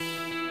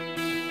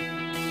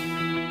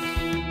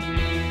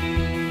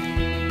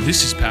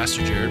This is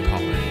Pastor Jared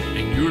Pollard,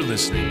 and you're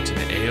listening to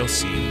the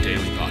ALC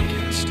Daily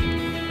Podcast.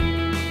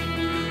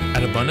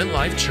 At Abundant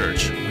Life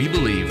Church, we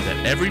believe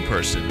that every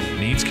person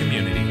needs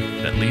community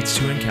that leads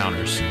to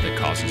encounters that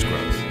causes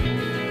growth.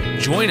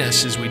 Join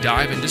us as we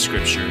dive into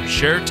Scripture,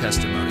 share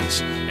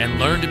testimonies, and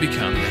learn to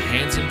become the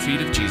hands and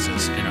feet of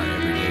Jesus in our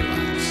everyday lives.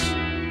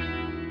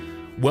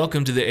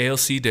 Welcome to the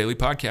ALC Daily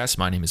Podcast.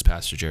 My name is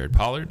Pastor Jared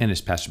Pollard. And it's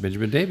Pastor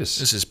Benjamin Davis.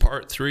 This is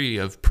part 3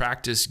 of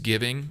Practice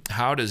Giving.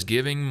 How does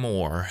giving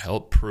more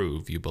help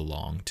prove you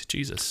belong to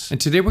Jesus?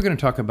 And today we're going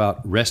to talk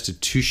about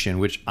restitution,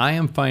 which I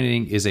am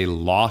finding is a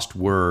lost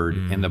word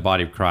in the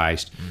body of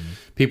Christ.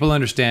 People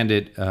understand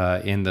it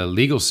in the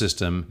legal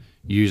system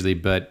usually,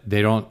 but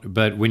they don't.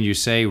 But when you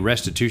say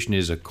restitution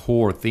is a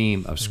core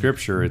theme of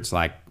Scripture, it's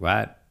like,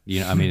 what? You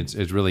know, I mean,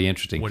 it's really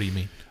interesting. What do you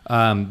mean?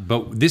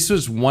 But this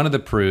was one of the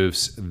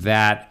proofs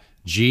that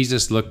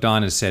Jesus looked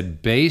on and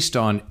said, based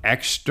on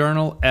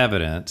external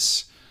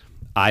evidence,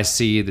 I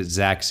see that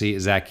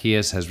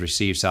Zacchaeus has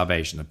received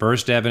salvation. The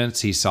first evidence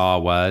he saw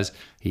was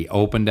he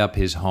opened up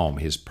his home,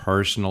 his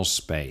personal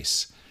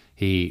space.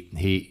 He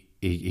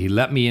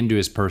let me into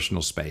his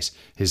personal space,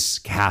 his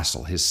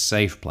castle, his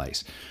safe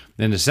place.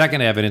 Then the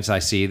second evidence I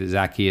see that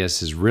Zacchaeus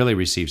has really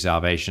received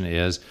salvation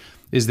is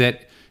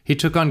that he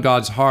took on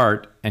God's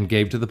heart and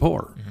gave to the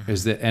poor.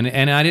 Is that and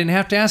I didn't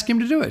have to ask him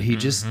to do it. He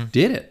just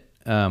did it.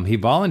 He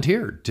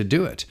volunteered to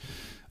do it.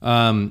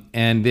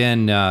 And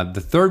then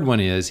the third one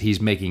is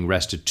he's making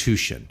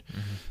restitution.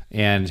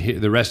 And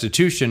the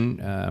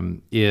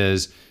restitution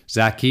is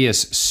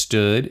Zacchaeus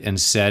stood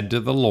and said to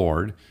the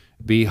Lord,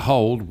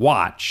 "Behold,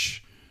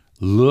 watch,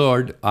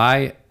 Lord,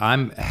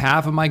 I'm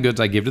half of my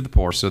goods I give to the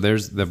poor." So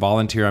there's the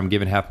volunteer. I'm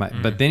giving half my.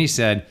 But then he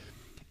said,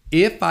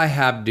 "If I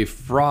have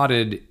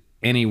defrauded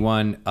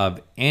anyone of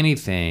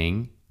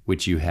anything,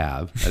 which you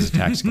have as a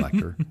tax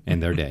collector in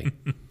their day,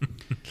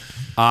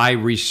 I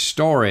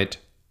restore it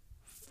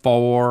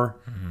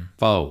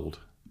fourfold."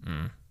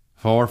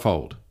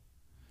 Fourfold.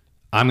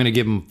 I'm going to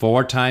give them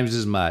 4 times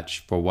as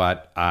much for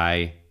what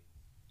I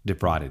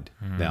defrauded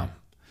them.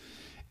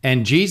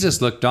 And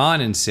Jesus looked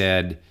on and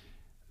said,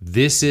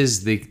 this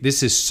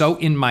is so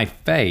in my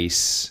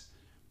face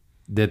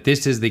that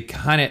this is the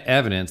kind of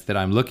evidence that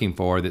I'm looking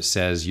for that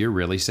says you're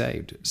really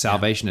saved.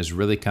 Salvation has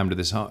really come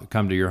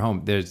to your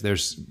home.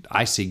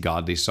 I see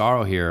godly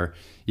sorrow here.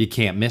 You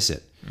can't miss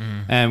it.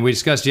 And we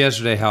discussed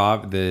yesterday how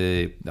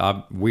the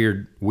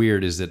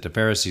weird is that the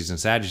Pharisees and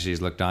Sadducees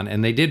looked on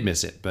and they did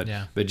miss it, but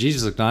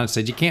Jesus looked on and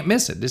said you can't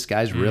miss it. This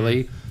guy's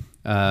really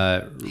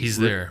He's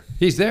there.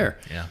 He's there.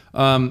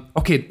 Yeah.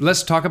 Okay,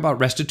 let's talk about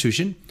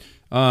restitution.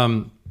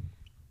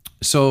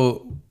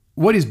 So,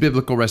 what is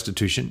biblical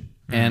restitution?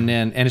 And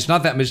it's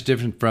not that much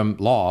different from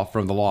the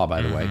law,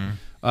 by the way.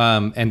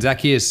 And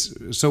Zacchaeus,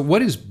 so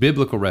what is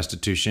biblical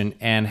restitution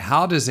and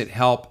how does it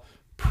help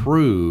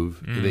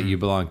prove that you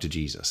belong to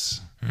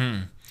Jesus?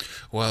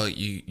 Well,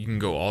 you can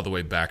go all the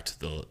way back to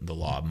the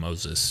law of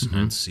Moses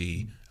and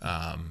see,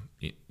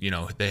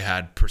 they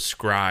had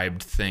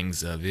prescribed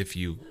things of if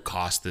you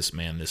cost this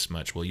man this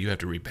much, well, you have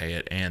to repay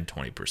it and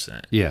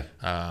 20%. Yeah.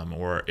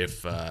 Or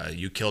if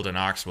you killed an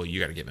ox, well, you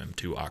got to give him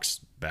 2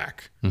 oxen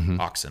back.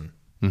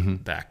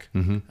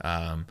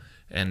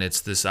 And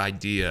it's this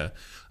idea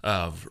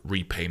of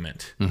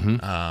repayment.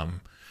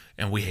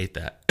 And we hate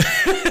that.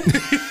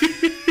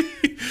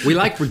 We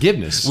like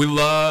forgiveness. We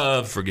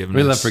love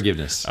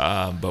forgiveness.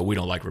 But we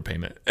don't like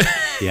repayment.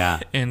 Yeah.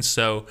 And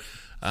so,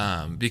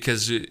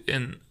 because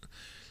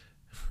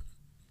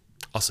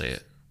I'll say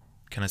it.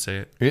 Can I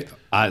say it?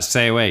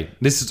 Say away.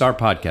 This is our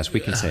podcast. We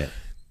can say it.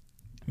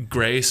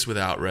 Grace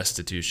without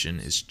restitution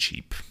is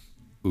cheap.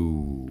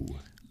 Ooh.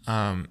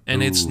 And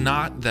it's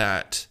not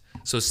that.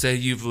 So say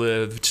you've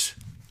lived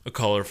a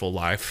colorful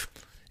life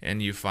and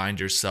you find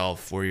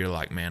yourself where you're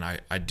like, man,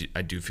 I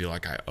do feel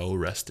like I owe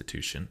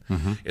restitution.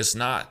 It's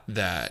not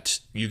that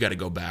you got to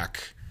go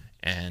back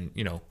and,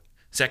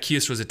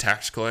 Zacchaeus was a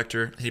tax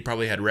collector. He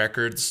probably had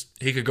records.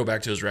 He could go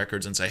back to his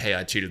records and say, hey,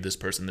 I cheated this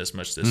person this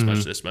much, this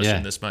much, this much,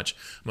 and this much.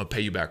 I'm going to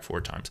pay you back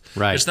 4 times.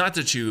 Right. It's not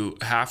that you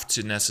have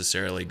to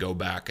necessarily go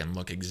back and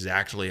look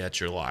exactly at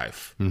your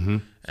life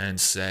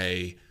and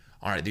say,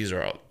 all right, these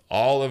are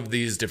all of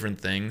these different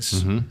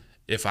things.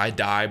 If I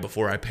die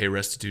before I pay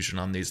restitution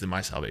on these, then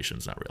my salvation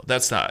is not real.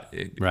 That's not,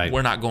 right.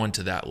 We're not going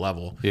to that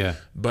level. Yeah.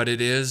 But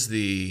it is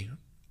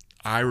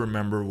I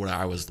remember what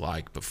I was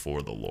like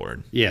before the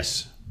Lord.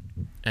 Yes.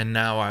 And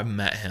now I've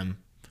met him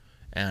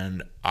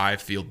and I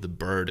feel the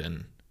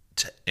burden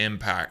to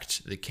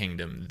impact the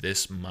kingdom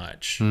this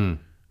much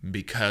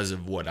because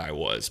of what I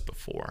was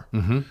before.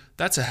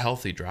 That's a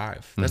healthy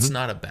drive. That's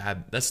not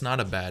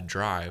a bad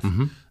drive.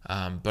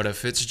 But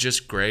if it's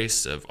just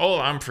grace of, oh,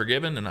 I'm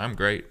forgiven and I'm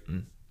great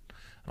and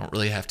I don't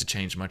really have to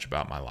change much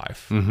about my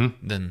life,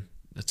 then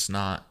it's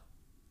not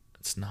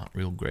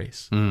real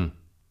grace.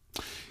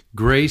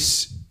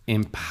 Grace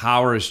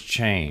empowers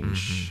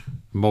change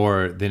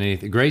more than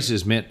anything. Grace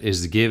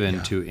is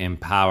given to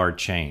empower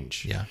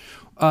change. Yeah.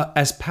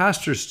 As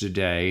pastors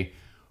today,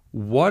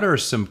 what are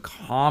some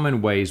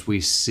common ways we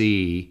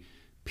see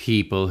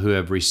people who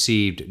have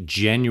received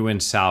genuine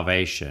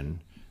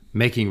salvation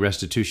making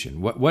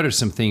restitution? What are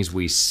some things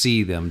we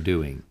see them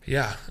doing?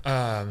 Yeah.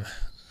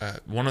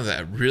 One of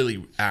the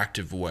really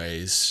active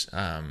ways,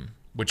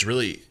 which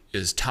really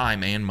is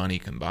time and money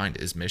combined,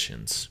 is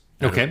missions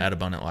at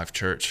Abundant Life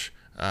Church.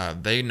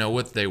 They know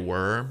what they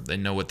were. They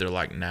know what they're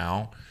like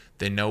now.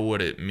 They know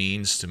what it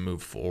means to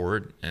move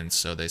forward. And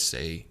so they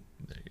say,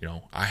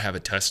 I have a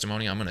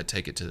testimony. I'm going to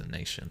take it to the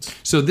nations.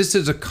 So this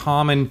is a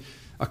common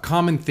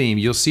theme.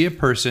 You'll see a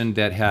person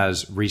that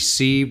has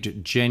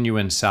received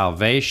genuine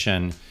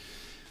salvation,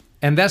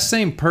 and that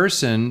same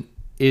person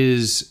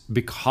is,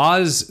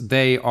 because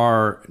they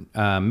are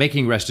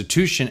making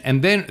restitution,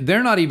 and then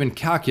they're not even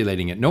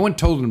calculating it. No one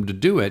told them to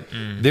do it.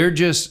 They're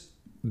just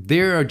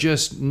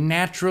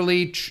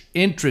naturally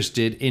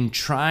interested in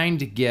trying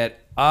to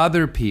get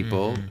other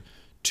people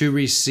to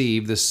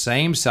receive the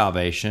same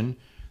salvation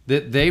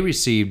that they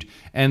received.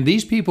 And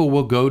these people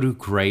will go to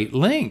great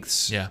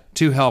lengths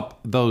to help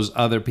those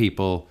other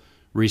people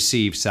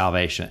receive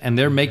salvation. And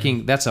they're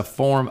making, that's a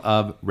form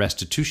of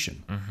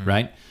restitution,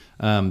 right?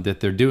 That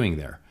they're doing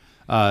there.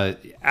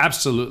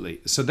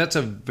 Absolutely. So that's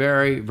a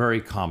very,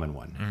 very common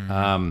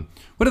one.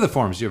 What are the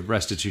forms of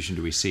restitution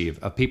do we see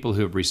of people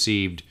who have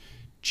received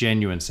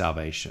genuine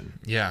salvation?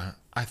 Yeah,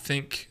 I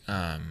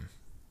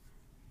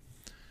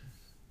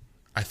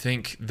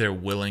think they're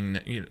willing.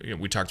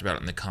 We talked about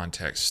it in the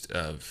context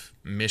of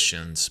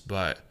missions,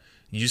 but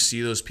you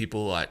see those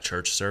people at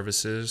church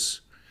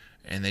services,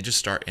 and they just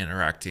start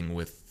interacting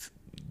with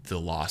the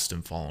lost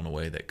and fallen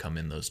away that come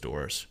in those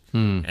doors,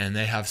 and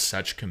they have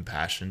such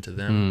compassion to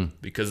them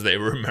because they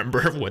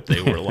remember what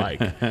they were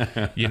like.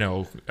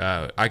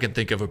 I can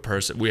think of a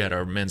person. We had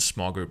our men's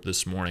small group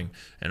this morning,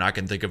 and I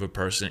can think of a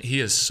person. He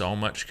has so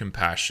much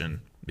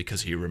compassion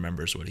because he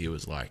remembers what he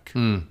was like.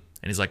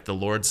 And he's like, the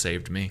Lord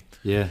saved me.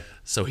 Yeah.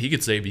 So he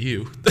could save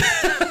you.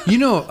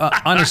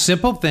 On a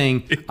simple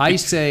thing, I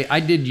say, I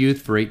did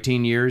youth for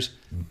 18 years.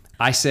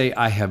 I say,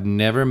 I have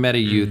never met a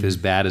youth as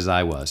bad as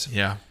I was.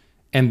 Yeah.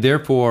 And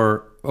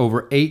therefore,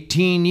 over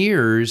 18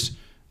 years,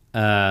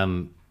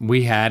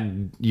 we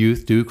had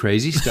youth do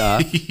crazy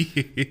stuff,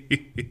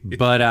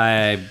 but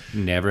I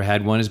never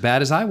had one as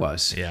bad as I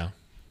was. Yeah.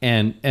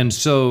 And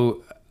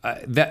so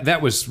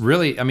that was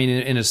really,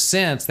 in a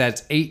sense,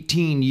 that's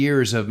 18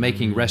 years of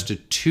making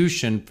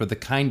restitution for the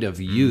kind of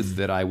youth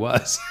that I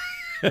was.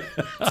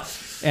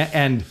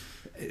 and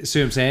see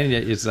what I'm saying?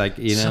 It's like,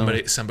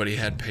 somebody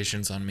had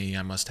patience on me.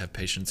 I must have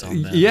patience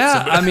on them.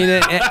 Yeah,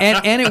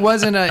 and it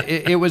wasn't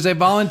it was a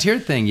volunteer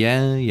thing.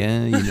 Yeah,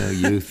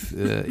 youth,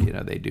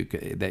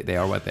 they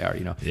are what they are.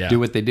 Do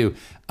what they do.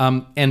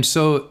 And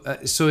so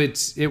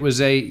that's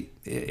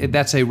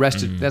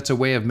a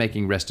way of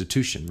making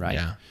restitution, right?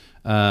 Yeah.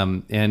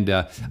 And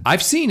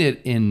I've seen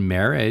it in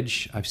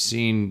marriage. I've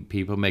seen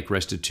people make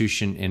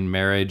restitution in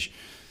marriage.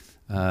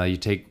 You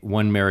take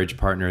one marriage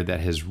partner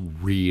that has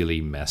really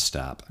messed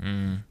up,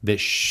 that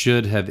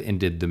should have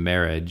ended the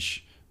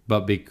marriage,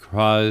 but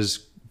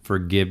because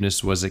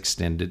forgiveness was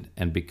extended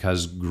and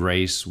because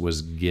grace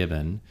was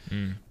given,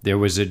 there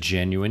was a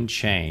genuine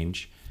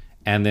change.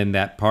 And then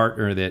that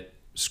partner that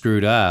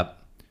screwed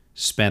up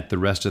spent the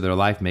rest of their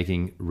life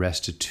making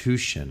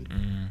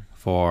restitution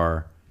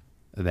for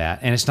that.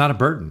 And it's not a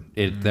burden.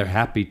 They're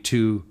happy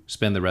to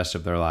spend the rest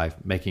of their life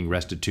making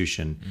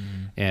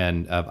restitution.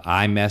 And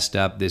I messed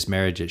up this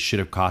marriage. It should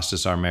have cost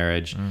us our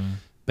marriage,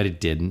 but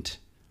it didn't.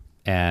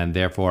 And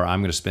therefore,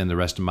 I'm going to spend the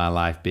rest of my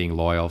life being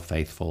loyal,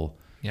 faithful,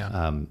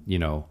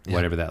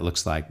 whatever that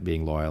looks like,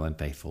 being loyal and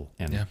faithful.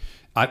 And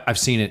I've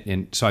seen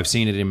it I've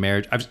seen it in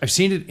marriage. I've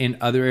seen it in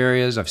other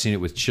areas. I've seen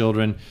it with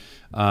children.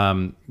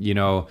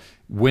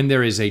 When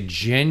there is a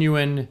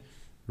genuine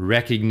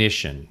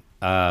recognition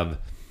of,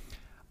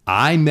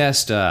 I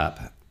messed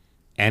up,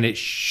 and it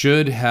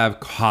should have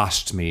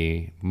cost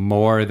me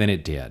more than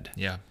it did.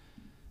 Yeah.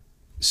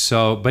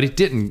 So, but it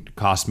didn't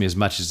cost me as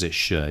much as it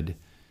should.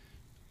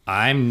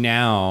 I'm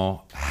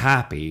now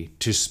happy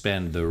to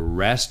spend the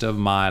rest of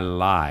my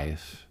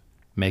life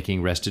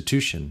making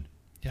restitution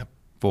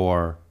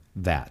for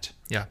that.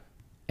 Yeah.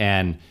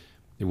 And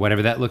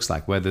whatever that looks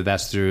like, whether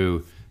that's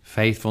through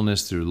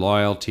faithfulness, through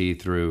loyalty,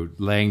 through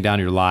laying down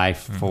your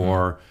life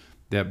for...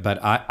 But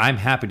I'm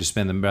happy to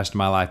spend the rest of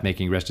my life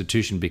making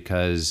restitution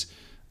because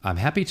I'm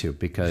happy to.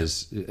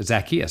 Because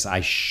Zacchaeus,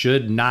 I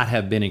should not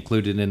have been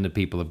included in the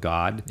people of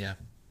God. Yeah.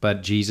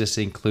 But Jesus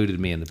included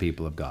me in the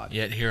people of God.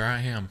 Yet here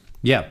I am.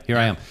 Yeah, here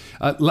I am.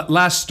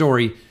 Last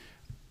story.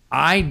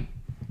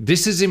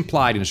 This is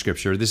implied in the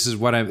scripture. This is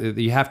what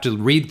you have to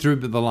read through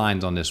the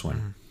lines on this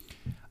one.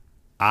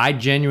 I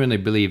genuinely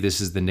believe this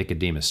is the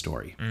Nicodemus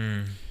story.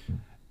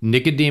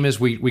 Nicodemus,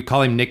 we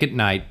call him Nick at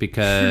night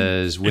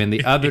because when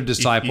the other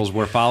disciples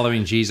were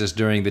following Jesus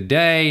during the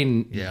day,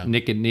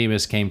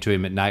 Nicodemus came to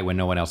him at night when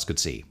no one else could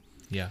see.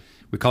 Yeah.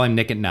 We call him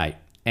Nick at night.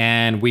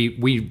 And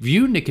we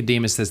view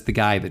Nicodemus as the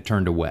guy that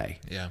turned away.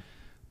 Yeah.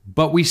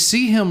 But we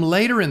see him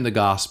later in the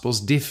Gospels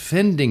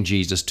defending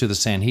Jesus to the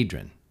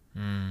Sanhedrin.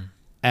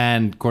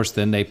 And, of course,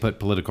 then they put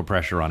political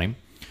pressure on him.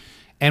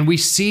 And we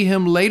see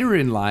him later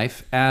in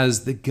life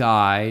as the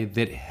guy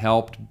that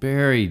helped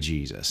bury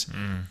Jesus.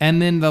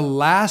 And then the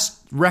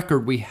last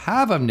record we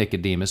have of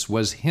Nicodemus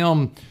was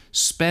him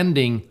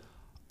spending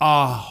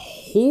a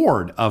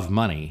hoard of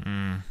money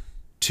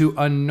to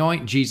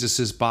anoint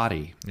Jesus's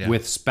body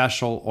with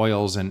special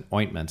oils and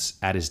ointments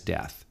at his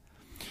death.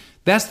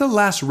 That's the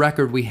last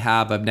record we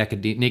have of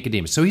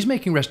Nicodemus. So he's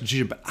making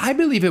restitution, but I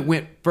believe it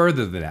went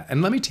further than that.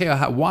 And let me tell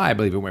you why I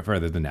believe it went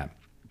further than that.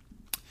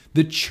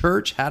 The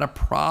church had a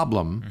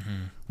problem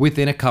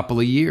within a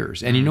couple of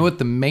years. And you know what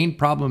the main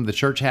problem the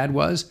church had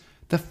was?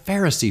 The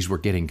Pharisees were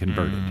getting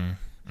converted.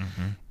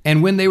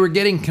 And when they were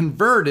getting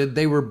converted,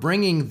 they were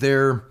bringing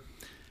their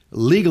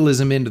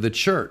legalism into the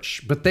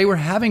church, but they were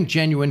having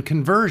genuine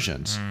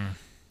conversions.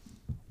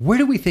 Where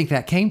do we think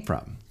that came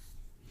from?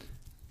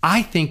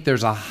 I think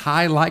there's a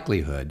high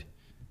likelihood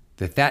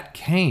that that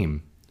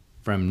came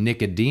from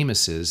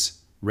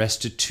Nicodemus's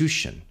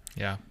restitution.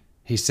 Yeah.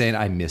 He's saying,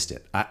 I missed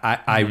it.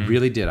 I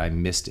really did. I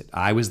missed it.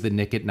 I was the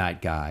Nick at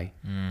night guy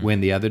when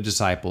the other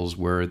disciples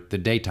were the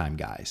daytime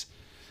guys.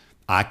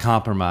 I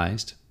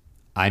compromised.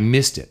 I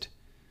missed it.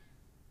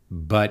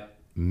 But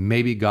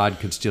maybe God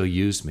could still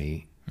use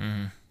me.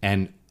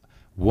 And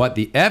what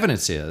the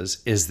evidence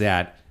is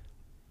that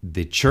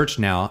the church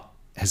now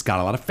has got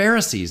a lot of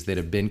Pharisees that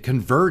have been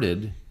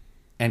converted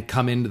and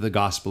come into the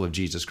gospel of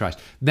Jesus Christ.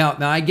 Now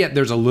I get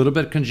there's a little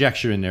bit of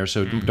conjecture in there,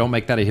 so don't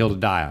make that a hill to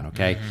die on,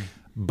 okay?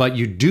 But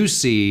you do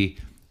see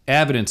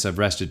evidence of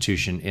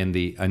restitution in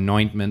the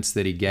anointments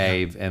that he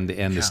gave and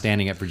the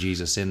standing up for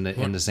Jesus in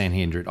the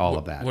Sanhedrin, all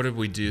of that. What did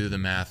we do the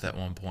math at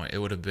one point? It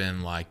would have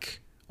been like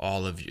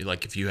all of you,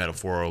 like if you had a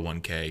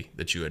 401k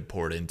that you had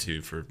poured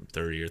into for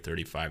 30 or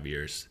 35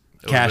 years.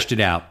 Cashed it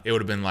out. It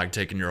would have been like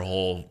taking your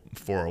whole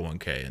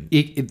 401k.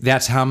 And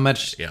that's how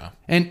much. Yeah.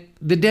 And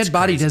the dead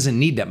body doesn't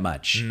need that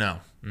much. No.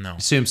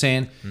 See what I'm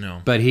saying?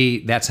 No. But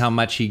that's how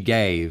much he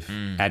gave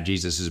at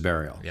Jesus'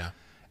 burial.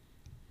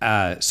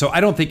 Yeah. So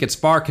I don't think it's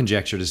far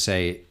conjecture to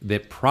say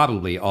that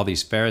probably all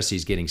these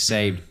Pharisees getting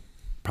saved,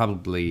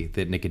 probably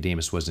that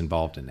Nicodemus was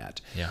involved in that.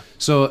 Yeah.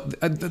 So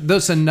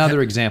that's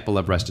another example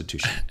of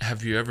restitution.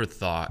 Have you ever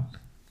thought,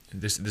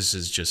 this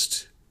is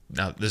just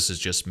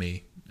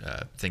me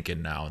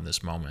thinking now in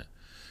this moment,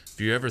 have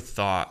you ever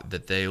thought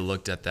that they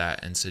looked at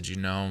that and said,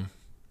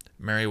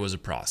 Mary was a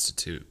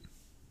prostitute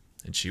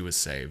and she was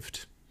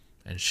saved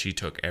and she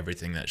took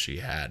everything that she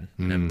had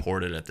and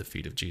poured it at the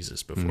feet of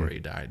Jesus before he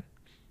died?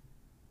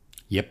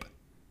 Yep.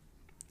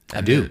 And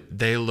I do.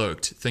 They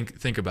looked,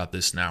 think about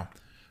this now,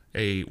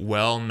 a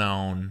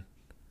well-known,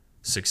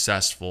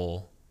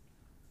 successful,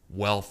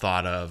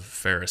 well-thought-of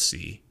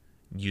Pharisee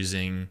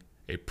using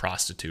a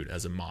prostitute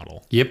as a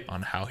model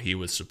on how he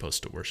was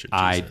supposed to worship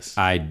Jesus.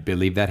 I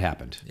believe that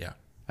happened. Yeah.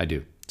 I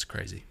do. It's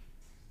crazy.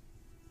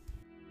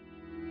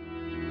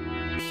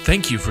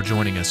 Thank you for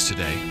joining us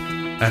today.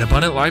 At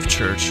Abundant Life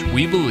Church,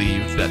 we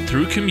believe that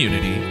through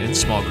community in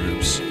small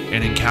groups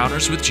and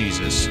encounters with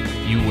Jesus,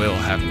 you will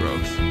have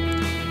growth.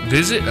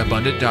 Visit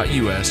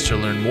abundant.us to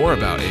learn more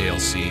about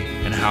ALC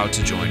and how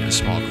to join a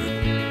small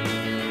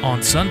group.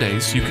 On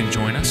Sundays, you can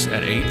join us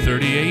at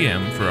 8:30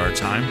 a.m. for our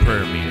time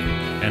prayer meeting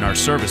and our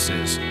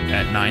services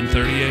at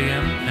 9:30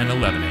 a.m. and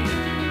 11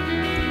 a.m.